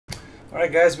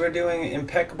Alright guys, we're doing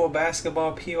Impeccable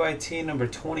Basketball PYT number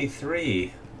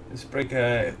 23. This break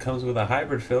comes with a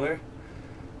hybrid filler.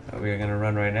 We are going to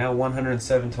run right now.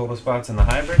 107 total spots in the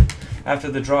hybrid.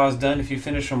 After the draw is done, if you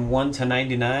finish from 1 to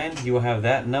 99, you will have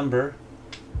that number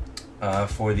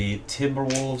for the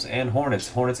Timberwolves and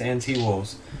Hornets and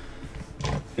T-Wolves.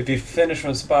 If you finish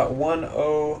from spot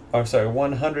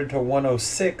 100 to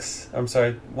 106,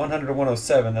 100 to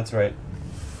 107, that's right.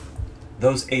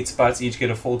 Those 8 spots each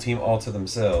get a full team all to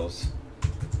themselves.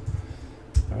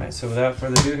 Alright, so without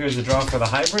further ado, here's the draw for the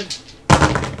hybrid.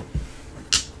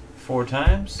 4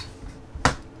 times.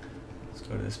 Let's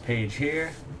go to this page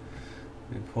here.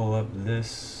 We pull up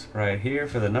this right here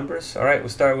for the numbers. Alright, we'll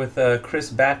start with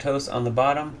Chris Batos on the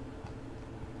bottom.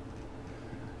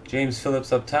 James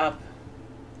Phillips up top.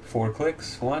 4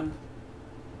 clicks. 1,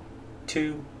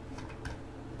 2,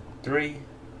 3.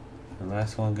 And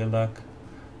last one, good luck.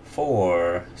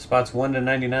 4. Spots 1 to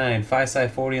 99. Phi Psi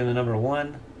 40 on the number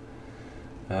 1.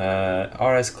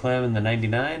 RS Clem in the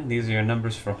 99. These are your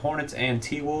numbers for Hornets and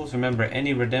T-Wolves. Remember,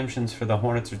 any redemptions for the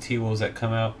Hornets or T-Wolves that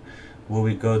come out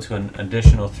will go to an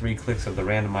additional 3 clicks of the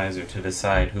randomizer to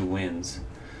decide who wins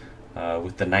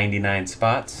with the 99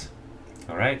 spots.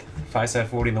 Alright. Phi Psi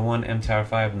 40 in the 1. M Tower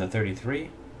 5 in the 33.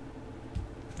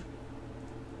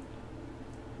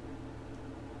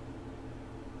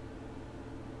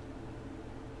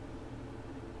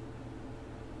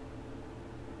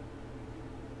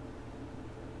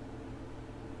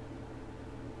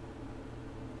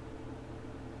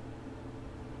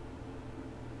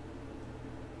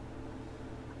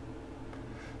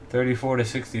 $34 to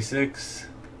 $66.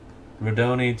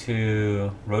 Rodoni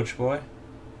to Roach Boy.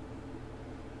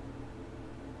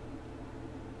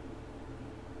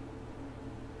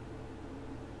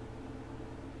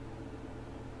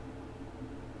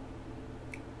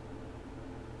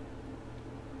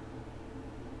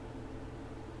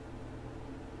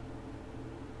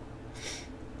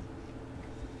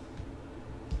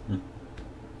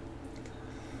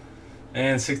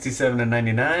 And 67 to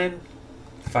 99.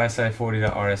 Phi Psi 40 to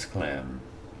RS Clam.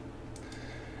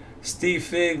 Steve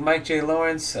Fig, Mike J.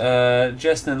 Lawrence,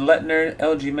 Justin Lettner,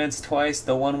 LG Mets twice,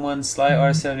 the 1-1, Sly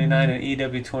R79, and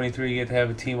EW23 get to have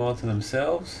a team all to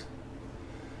themselves.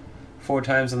 4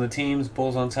 times on the teams,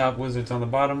 Bulls on top, Wizards on the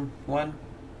bottom. 1,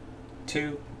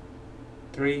 2,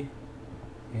 3,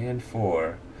 and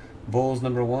 4. Bulls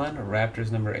number 1,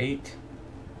 Raptors number 8.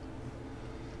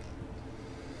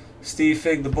 Steve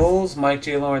Fig, the Bulls, Mike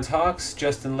J. Lawrence, Hawks,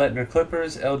 Justin Lettner,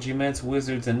 Clippers, LG Mets,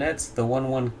 Wizards, and Nets, the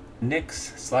 1-1,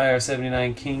 Knicks, Sly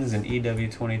R79, Kings, and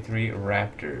EW23,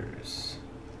 Raptors.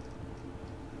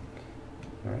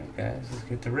 Alright guys, let's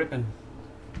get to ripping.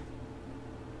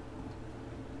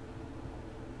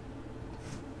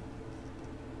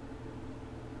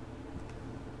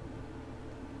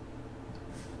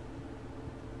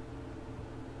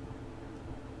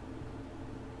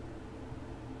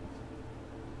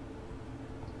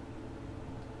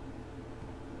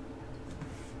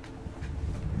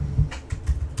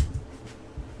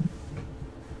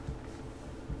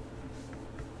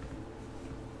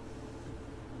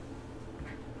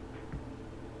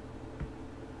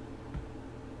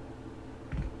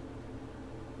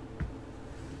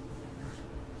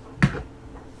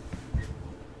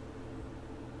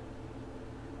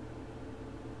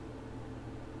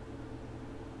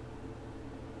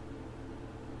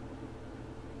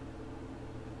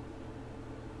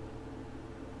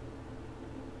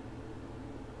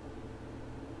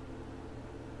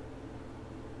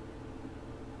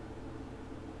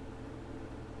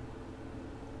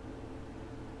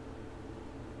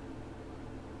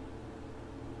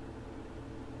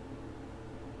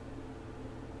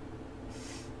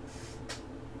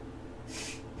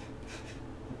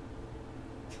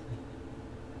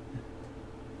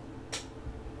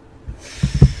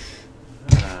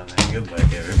 Good luck,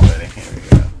 everybody. Here we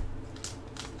go.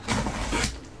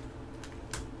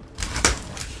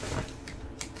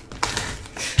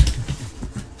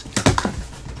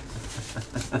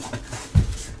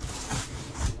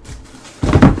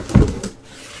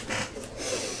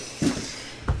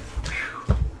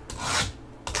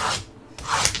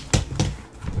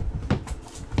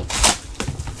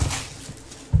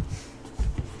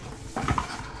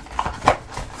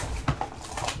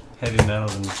 Heavy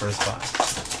metals in the first box.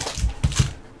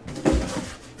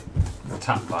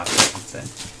 Top box, I should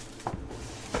say.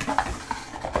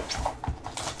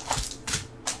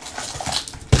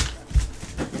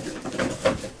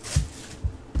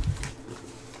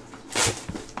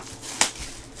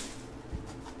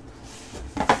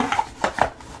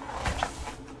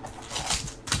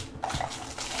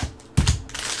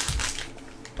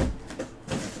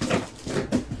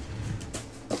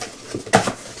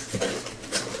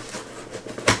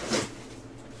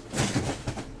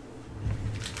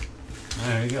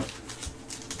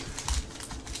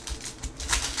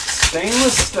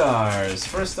 Stars.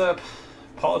 First up,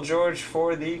 Paul George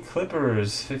for the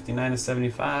Clippers,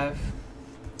 59/75.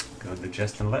 Go to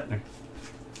Justin Lettner.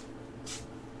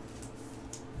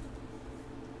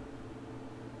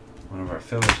 One of our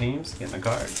filler teams getting a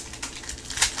card.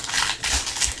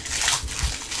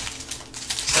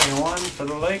 Second one for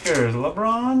the Lakers,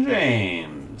 LeBron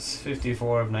James,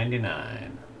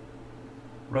 54/99.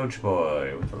 Roach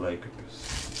Boy with the Lakers.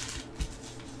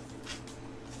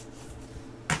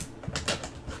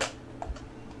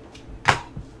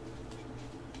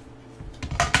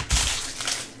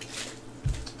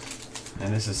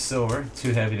 And this is silver,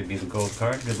 too heavy to be the gold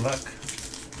card. Good luck.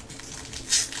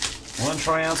 1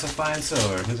 troy ounce of fine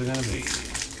silver. Who's it going to be?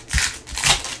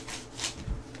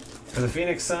 For the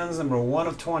Phoenix Suns, number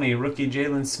 1/20, rookie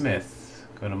Jalen Smith.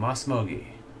 Go to Moss Mogi.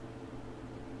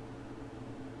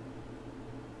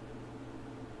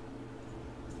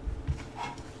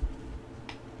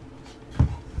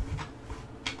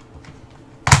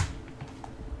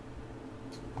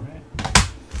 All right.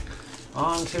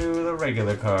 On to the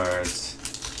regular cards.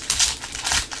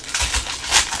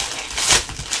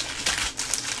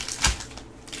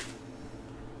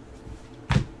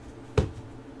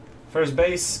 First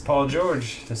base, Paul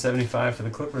George, to 75 for the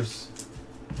Clippers.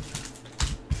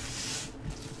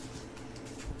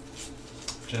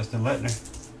 Justin Lettner.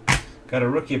 Got a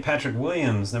rookie of Patrick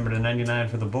Williams, number /99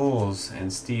 for the Bulls,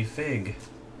 and Steve Fig.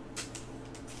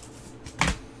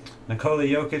 Nikola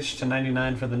Jokic to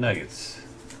 99 for the Nuggets.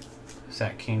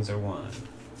 Sack Kings are 1.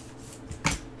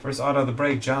 First auto of the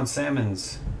break, John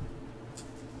Salmons,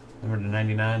 number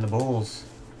 /99, the Bulls.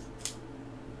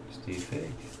 Steve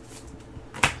Fig.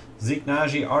 Zeke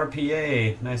Naji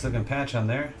RPA, nice looking patch on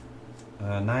there.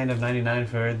 9/99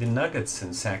 for the Nuggets,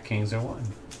 and Sack Kings are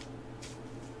 1.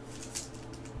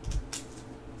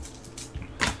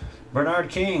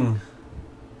 Bernard King,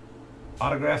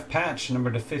 autograph patch, number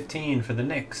 /15 for the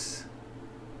Knicks.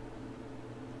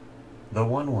 The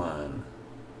 1/1.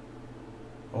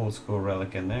 Old school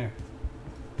relic in there.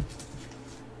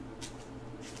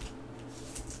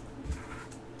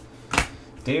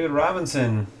 David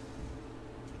Robinson.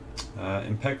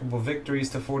 Impeccable victories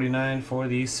to 49 for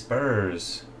the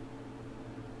Spurs.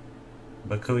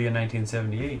 Bakuya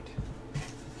 1978.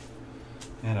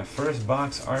 And a first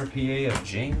box RPA of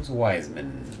James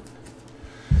Wiseman.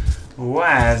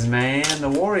 Wiseman, the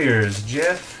Warriors.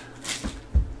 Jeff.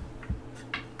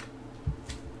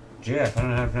 I don't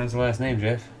know how to pronounce the last name,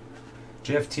 Jeff.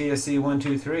 Jeff TSC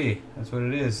 123. That's what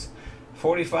it is.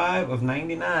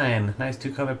 45/99. Nice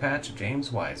 2-color patch of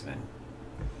James Wiseman.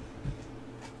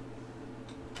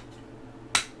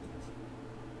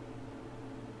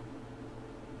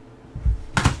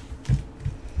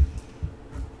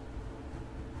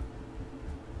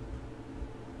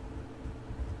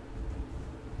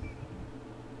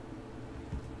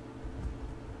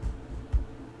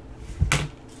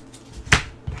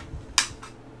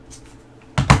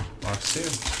 Box 2.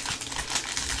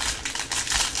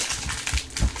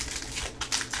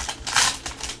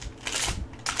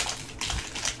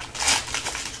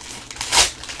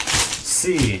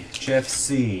 C. Jeff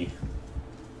C.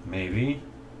 Maybe.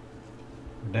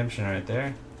 Redemption right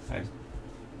there. I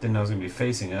didn't know it was going to be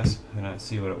facing us. I did not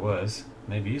see what it was.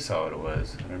 Maybe you saw what it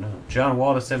was. I don't know. John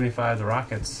Wall to 75, the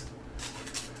Rockets.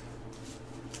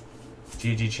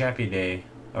 GG Chappy Day.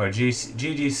 Or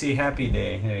GGC Happy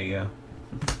Day. There you go.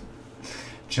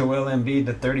 Joel Embiid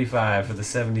to 35 for the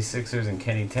 76ers and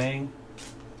Kenny Tang.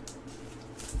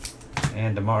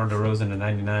 And DeMar DeRozan to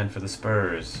 99 for the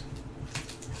Spurs.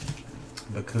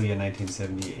 Bakuya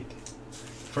 1978.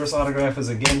 First autograph is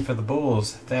again for the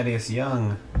Bulls. Thaddeus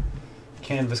Young.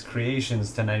 Canvas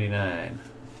Creations to 99.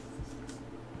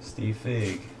 Steve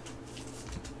Fig.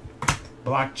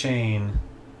 Blockchain.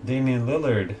 Damian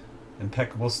Lillard.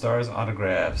 Impeccable Stars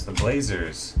autographs. The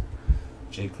Blazers.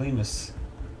 Jay Clemus.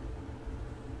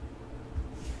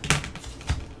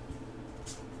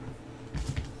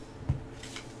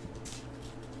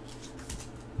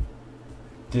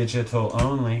 Digital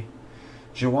only.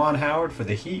 Juwan Howard for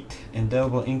the Heat.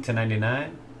 Indelible ink to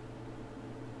 99.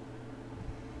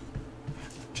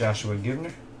 Joshua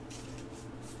Gibner.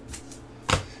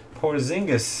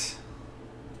 Porzingis.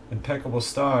 Impeccable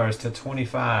Stars to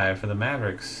 25 for the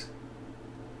Mavericks.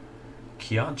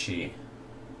 Kianchi.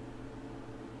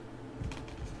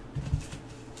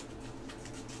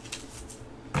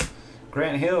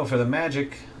 Grant Hill for the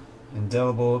Magic.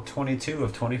 Indelible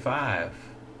 22/25.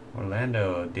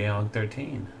 Orlando, DeYoung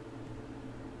 13.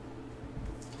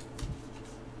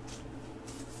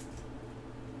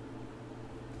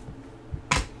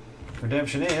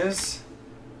 Redemption is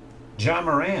John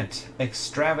Morant,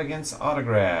 Extravagance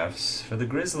autographs for the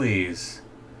Grizzlies.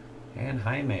 and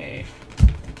Jaime.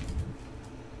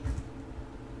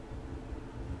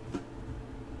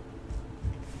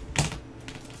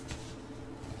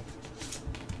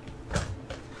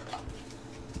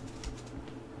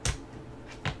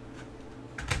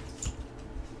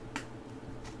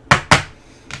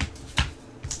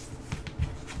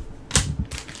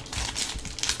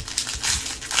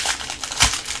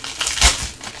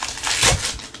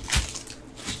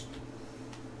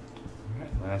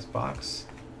 Last box.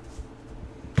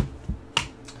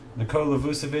 Nikola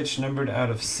Vucevic, numbered out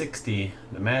of 60.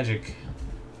 The Magic,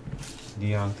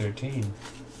 DeYoung 13.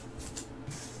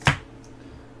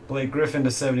 Blake Griffin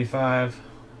to 75.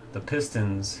 The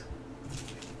Pistons,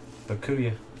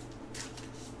 Bakuya.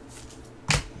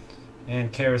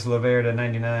 And Karis LeVert to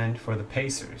 99 for the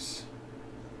Pacers,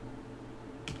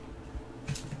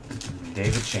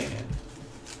 David Chan.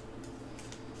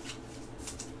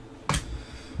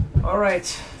 All right.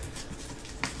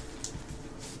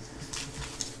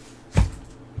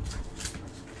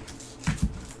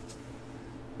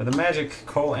 For the Magic,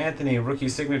 Cole Anthony, rookie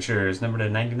signatures, numbered to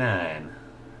 99.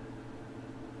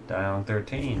 DeYoung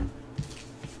 13.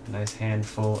 Nice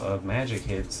handful of Magic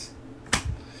hits.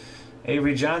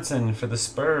 Avery Johnson for the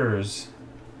Spurs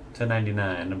to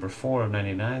 99. Number 4 of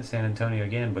 99. San Antonio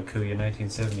again, Bakuya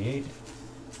 1978.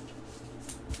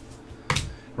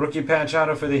 Rookie patch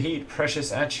auto for the Heat,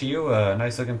 Precious Achiuwa.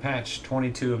 Nice looking patch,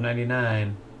 22 of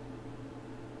 99.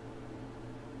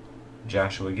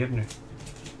 Joshua Gibner.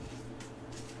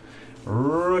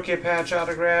 Rookie patch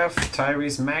autograph,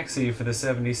 Tyrese Maxey for the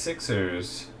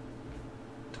 76ers.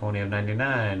 20 of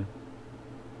 99.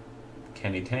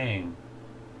 Kenny Tang.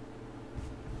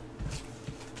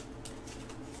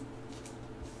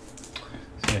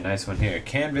 See a nice one here.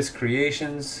 Canvas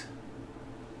Creations.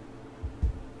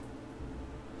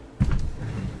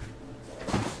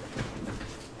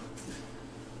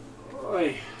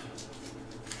 Oy.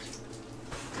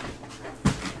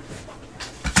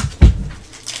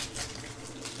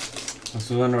 This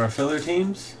was one of our filler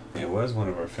teams? It was one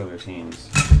of our filler teams.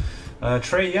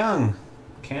 Trae Young,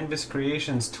 Canvas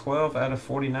Creations, 12 out of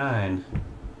 49.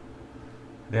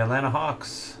 The Atlanta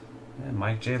Hawks, and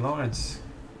Mike J. Lawrence.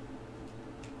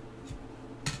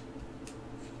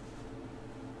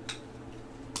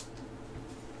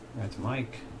 That's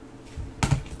Mike.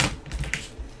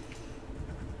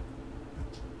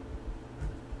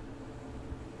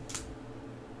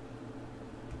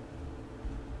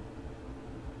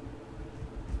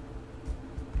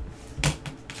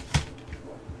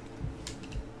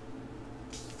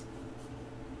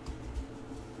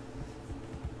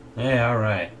 Yeah, all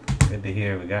right. Good to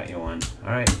hear. We got you one. All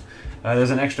right.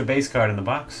 There's an extra base card in the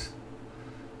box.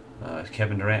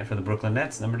 Kevin Durant for the Brooklyn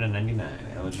Nets, numbered to 99.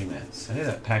 LG Mets. I knew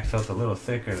that pack felt a little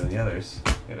thicker than the others.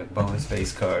 Got a bonus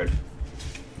base card.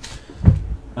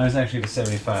 I was actually to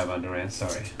 75 on Durant.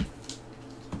 Sorry.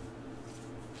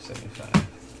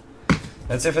 75.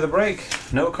 That's it for the break.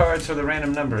 No cards for the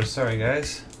random numbers. Sorry,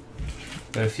 guys.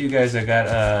 But a few guys that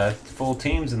got full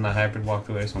teams in the hybrid walked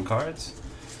away with some cards.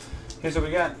 Here's what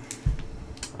we got.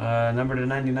 Number to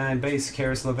 99 base,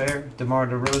 Karis LeVert, DeMar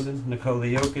DeRozan, Nikola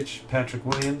Jokic, Patrick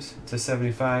Williams. To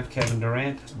 75, Kevin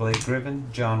Durant, Blake Griffin,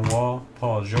 John Wall,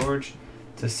 Paul George.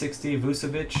 To 60,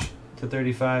 Vucevic. To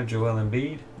 35, Joel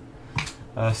Embiid.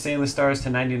 Stainless Stars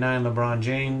to 99, LeBron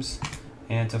James.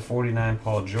 And to 49,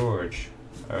 Paul George.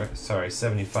 Sorry,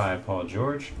 75, Paul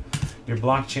George. Your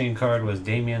blockchain card was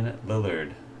Damian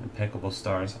Lillard, Impeccable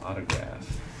Stars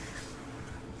autograph.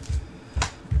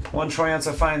 1 troy ounce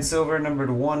of fine silver, numbered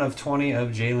 1 of 20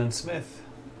 of Jalen Smith.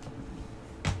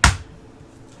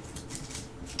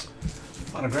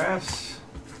 Autographs.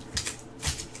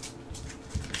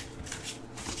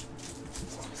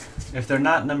 If they're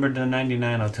not numbered to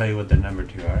 99, I'll tell you what they're numbered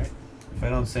to, alright? If I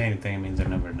don't say anything, it means they're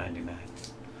numbered 99.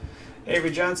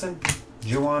 Avery Johnson,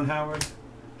 Juwan Howard,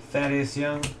 Thaddeus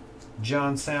Young,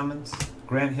 John Salmons,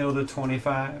 Grant Hill to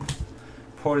 25.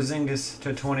 Porzingis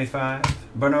to 25.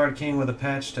 Bernard King with a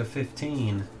patch to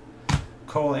 15.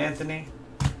 Cole Anthony.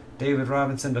 David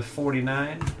Robinson to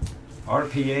 49.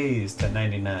 RPAs to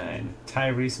 99.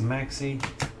 Tyrese Maxey.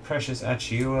 Precious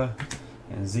Achiuwa.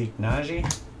 And Zeke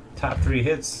Naji. Top 3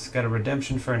 hits. Got a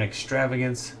redemption for an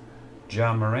extravagance.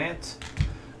 Ja Morant.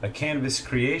 A Canvas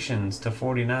Creations to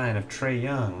 49 of Trae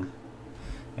Young.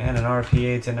 And an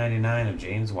RPA to 99 of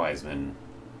James Wiseman.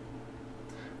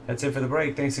 That's it for the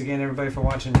break. Thanks again, everybody, for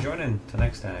watching and joining. Till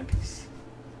next time. Peace.